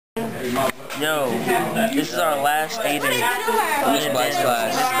Yo, this is our last 8 day. This is Black's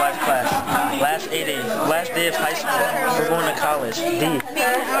class. Last 8 days. Last day of high school. We're going to college.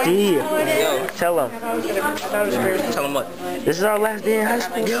 D. Yo, tell them. Tell them what? This is our last day in high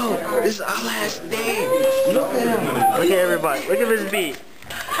school. Yo, this is our last day. Look at everybody. Look at this beat.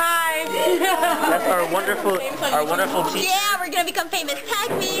 Hi. That's our wonderful teacher. Yeah, we're gonna become famous.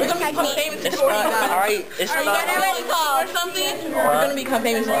 Tag me. We're gonna become famous before you guys. Alright, it's not. Are you ready or something? We're gonna become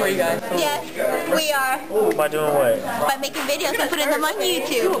famous before you guys. Yes, we are. By doing what? By making videos and putting them on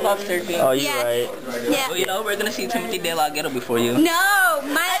YouTube. Love surfing. Oh, you're right. Yeah. Well, you know, we're gonna see Timothy De La Ghetto before you. No,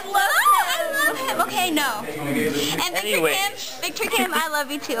 I love him. Okay, no. And Victor Kim, I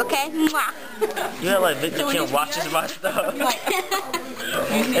love you too. Okay. Mwah. You know, like Victor Kim watches my stuff.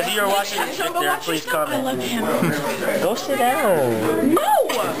 If you're watching this, Victor, please comment. Go sit down. No!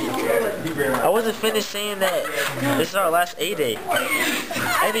 I wasn't finished saying that this is our last 8 day.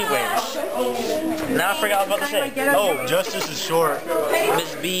 Anyways, now I forgot what I was about to say. Oh, justice is short.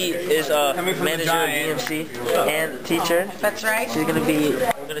 Miss B is manager of DMC and teacher. That's right. She's gonna be.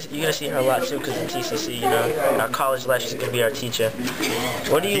 You're gonna see her a lot too, because in TCC, you know, in our college life, she's gonna be our teacher.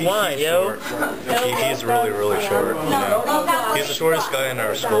 What do you want, yo? He's really short. You know? He's the shortest guy in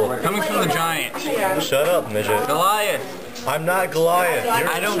our school. Coming from the Giants. Shut up, midget. Goliath. I'm not Goliath.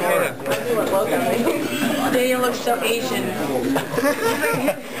 I don't care. Daniel looks so Asian.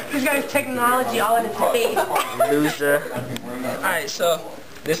 He's got his technology all in his face. Loser. Alright, so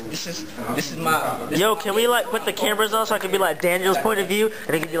this is my. Yo, can we like put the cameras on so I can be like Daniel's point of view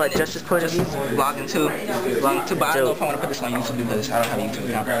and it can be like Justice's point of view? Vlogging too, but I don't know if I want to put this on YouTube because I don't have a YouTube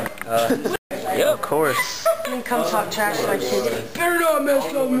account. Yeah, of course. Come talk trash to my kids. Better not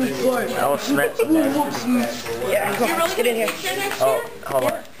mess up this place. I will smack somebody. Yeah, come on, get in here. Oh, hold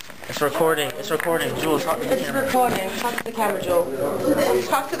on. It's recording. Jules, talk to the camera. It's recording. Talk to the camera, Joel.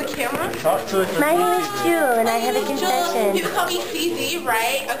 Talk to the camera? Talk to it. My name is Jewel, and I have a confession. You call me CZ,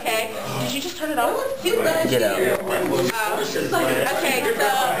 right? Okay. Did you just turn it on? Get out. Okay, so I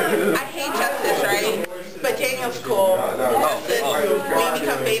hate Justice, right? But Daniel's cool. Justice, when you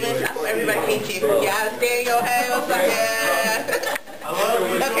become famous, everybody hates you. Yeah, Daniel, hey, what's up? Yeah.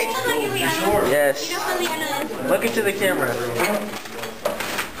 Okay. Yes. Look into the camera.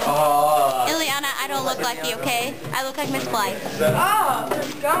 Ileana, I don't look like you, okay? I look like Miss Blythe. Oh,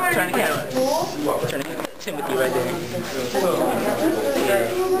 God. Turn the camera. Turn the Timothy right there.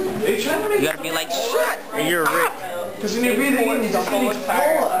 You gotta be like, shut. Hey, you're Rick.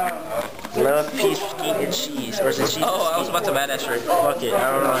 Love, peace, skeet, and cheese. Or is it cheese? Oh, I was about to buy that shirt. Fuck it,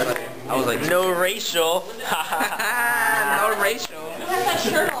 I don't know. I was like, No racial. no racial.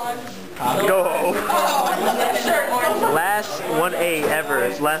 Go. Last 1A ever.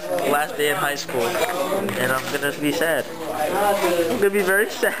 It's last day in high school. And I'm gonna be sad. I'm gonna be very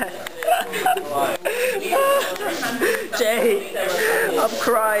sad. Jay, I'm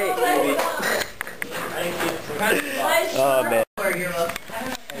crying. Oh man.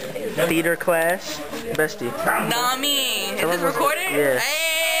 Theater class, bestie. Nami, is this recording? Yeah.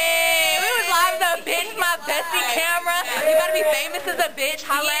 Hey, we was live though, bitch. My bestie camera. You gotta be famous as a bitch.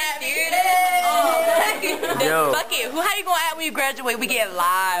 Holla at me. Yo. Fuck it. How you gonna act when you graduate? We get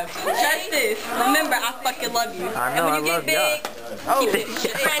live. Justice. Remember, I fucking love you. I know, and when you I love get big,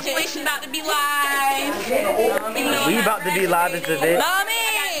 graduation about to be live. We about to be live as a bit. Nami.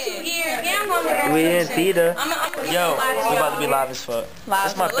 We in theater. Yo, we about to be live as fuck.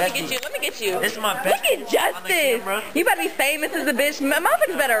 This my Let me bestie. get you. This is my Look bestie. at Justice. You better be famous as a bitch.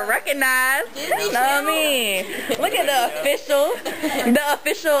 Motherfuckers better recognize. Know what I mean? Look at the official fit.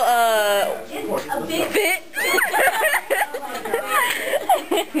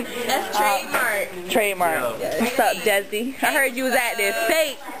 That's trademark. Trademark. What's up, Desi? I heard you was at this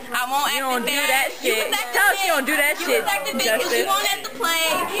fake. I won't You don't do that shit. Tell us you don't do that shit, Justice. You won't at the play.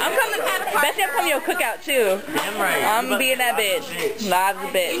 I'm coming. Bessie, I'm coming to your cookout too. Damn right. I'm being that bitch. Live as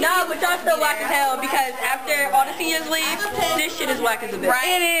a bitch. No, but y'all still whack as hell because after all the seniors leave, this shit is whack as a bitch. Right.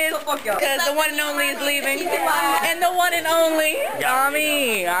 It is. Because the one and only is leaving. And the one and only. I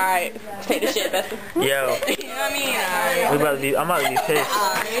mean, alright. Take the shit, Bessie. Yo, You know what I mean? Alright. I'm about to be pissed.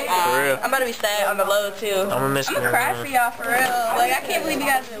 For real. I'm about to be sad on the low too. I'm gonna miss I'm gonna cry for y'all for real. Like I can't believe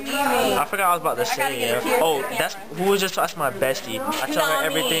you guys leave me. I forgot I was about to say, yeah. Oh, that's who was just that's my bestie. I tell her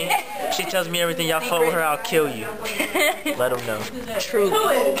everything. She tells me everything. Y'all fuck with her, I'll kill you. Let them know. True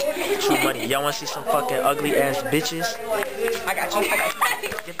Money. Y'all wanna see some fucking ugly ass bitches? I got you.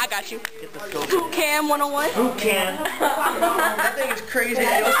 I got you. Get the scope. Cam 101. Who can? That thing is crazy.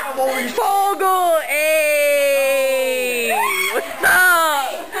 Fogel, hey. What's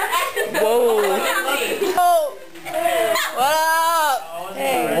up? Whoa. What up?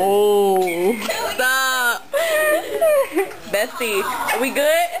 Hey. Whoa. see. Are we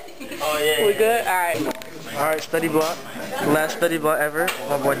good? Oh yeah. We good? Alright. Alright, study block. Last study block ever.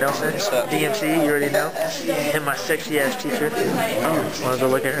 My boy Nelson. DMC, you already know. And my sexy ass teacher. Wanna go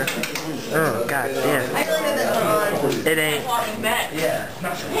look at her? Oh, god damn. It ain't.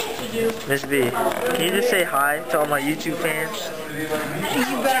 Miss B, can you just say hi to all my YouTube fans?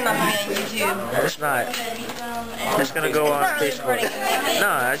 You better not be on YouTube. It's not. It's gonna go on Facebook.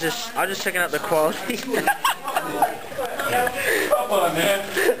 Nah, I'm just checking out the quality. Come on, man.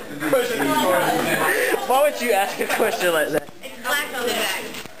 Why would you ask a question like that? It's black on the back.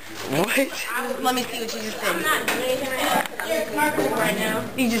 What? Let me see what you just said.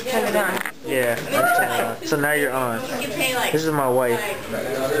 You just turned it on. Yeah, I'm turning on. So now you're on. This is my wife.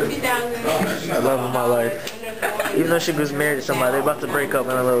 I love my life. Even though she was married to somebody, they're about to break up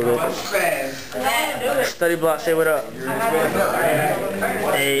in a little bit. Study block, say what up.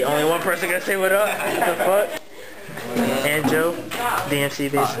 Hey, only one person gonna say what up? What the fuck? And Joe, DMC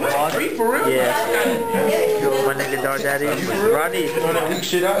basically. For real? Yeah. My nigga Dar Daddy. Rodney.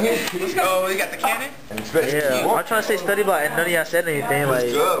 Shit out here. Let's go. You got the cannon? Yeah. I'm trying to say study block and none of y'all said anything.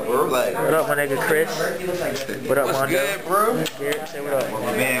 Like, Good, bro. Like, what up, my nigga Chris? What up, Mondo? Good, bro. Yeah, say what up.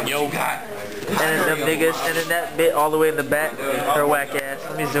 Man, yo, God. And then them niggas, and then that bit all the way in the back, her whack ass.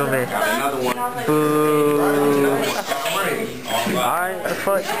 Let me zoom in. Boo. Alright, the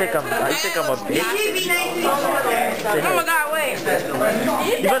fuck you think I'm a bitch? Oh my god, wait.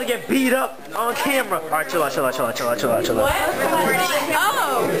 You better get beat up on camera. Alright, chill out. Oh.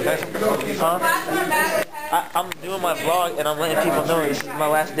 Huh? I'm doing my vlog and I'm letting people know this is my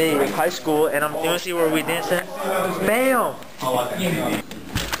last day of high school and I'm gonna see where we dancing. Bam!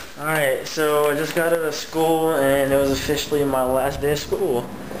 Alright, so I just got out of school and it was officially my last day of school.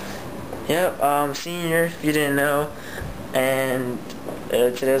 Yep, senior, if you didn't know. And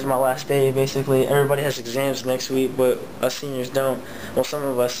today's my last day, basically. Everybody has exams next week, but us seniors don't. Well, some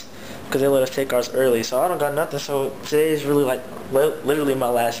of us, because they let us take ours early. So I don't got nothing, so today is really like, literally my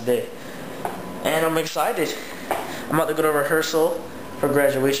last day. And I'm excited. I'm about to go to rehearsal for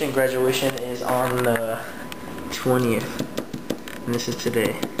graduation. Graduation is on the 20th. And this is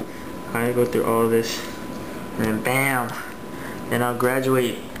today. I go through all this, and then bam, then I'll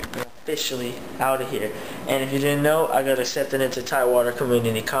graduate. Officially out of here. And if you didn't know, I got accepted into Tidewater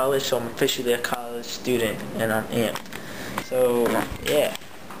Community College, so I'm officially a college student and I'm amped. So yeah.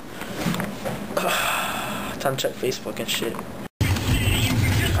 Time to check Facebook and shit.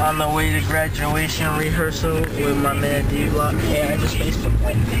 On the way to graduation rehearsal with my man D-Block. Yeah, I just Facebooked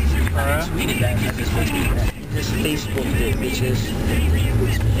that. I tweeted that. I just Facebooked that. Just Facebooked it, bitches.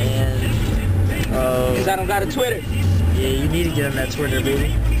 And Cause I don't got a Twitter. yeah, you need to get on that Twitter,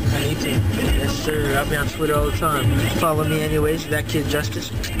 baby. I need to. Yes, sir. I'll be on Twitter all the time. Follow me anyways, that kid Justice.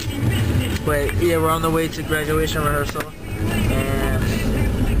 But yeah, we're on the way to graduation rehearsal. And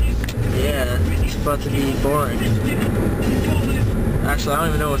yeah, it's about to be boring. Actually, I don't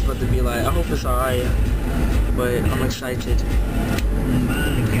even know what it's about to be like. I hope it's alright. But I'm excited.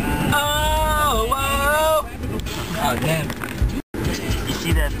 Oh, whoa. Oh, damn. You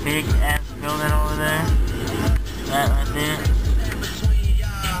see that big ass building over there? That right there?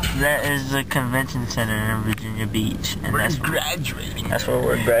 That is the convention center in Virginia Beach. And We're graduating. That's where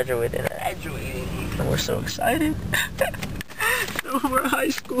we're graduating at. And we're so excited. We're high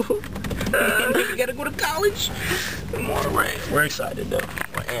school. We gotta go to college. We're excited though.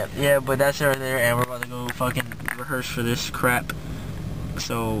 We're amped. Yeah, but that's over there and we're about to go fucking rehearse for this crap.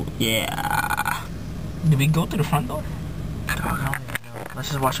 So, yeah. Did we go to the front door? I don't know. Let's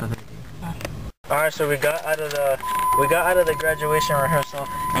just watch what they do. Alright, so we got out of the graduation rehearsal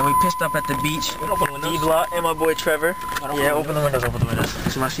and we pissed up at the beach. D-Block and my boy Trevor. Yeah, open the windows.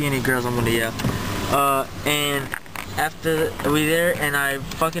 So if I see any girls, I'm gonna yell. And after we there, and I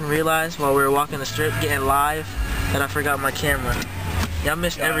fucking realized while we were walking the strip, getting live, that I forgot my camera. Y'all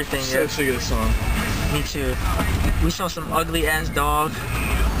missed everything. So sick of the song. Me too. We saw some ugly ass dogs.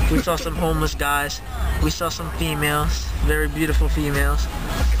 We saw some homeless guys. We saw some females, very beautiful females.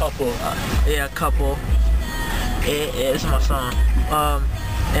 Couple. Yeah, a couple. It's my song.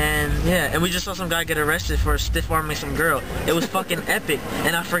 And yeah, and we just saw some guy get arrested for stiff arming some girl. It was fucking epic,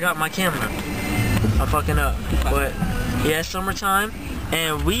 and I forgot my camera. I'm fucking up. But yeah, summertime,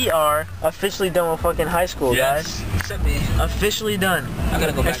 and we are officially done with fucking high school, guys. Except me. Officially done. I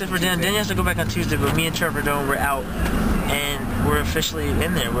gotta go back. Except for Dan. Dan has to go back on Tuesday, but me and Trevor don't. We're out. And we're officially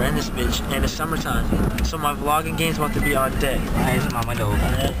in there. We're in this bitch. And it's summertime. So my vlogging game's about to be on deck. Why is my window open?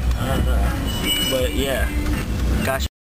 I don't know. But yeah.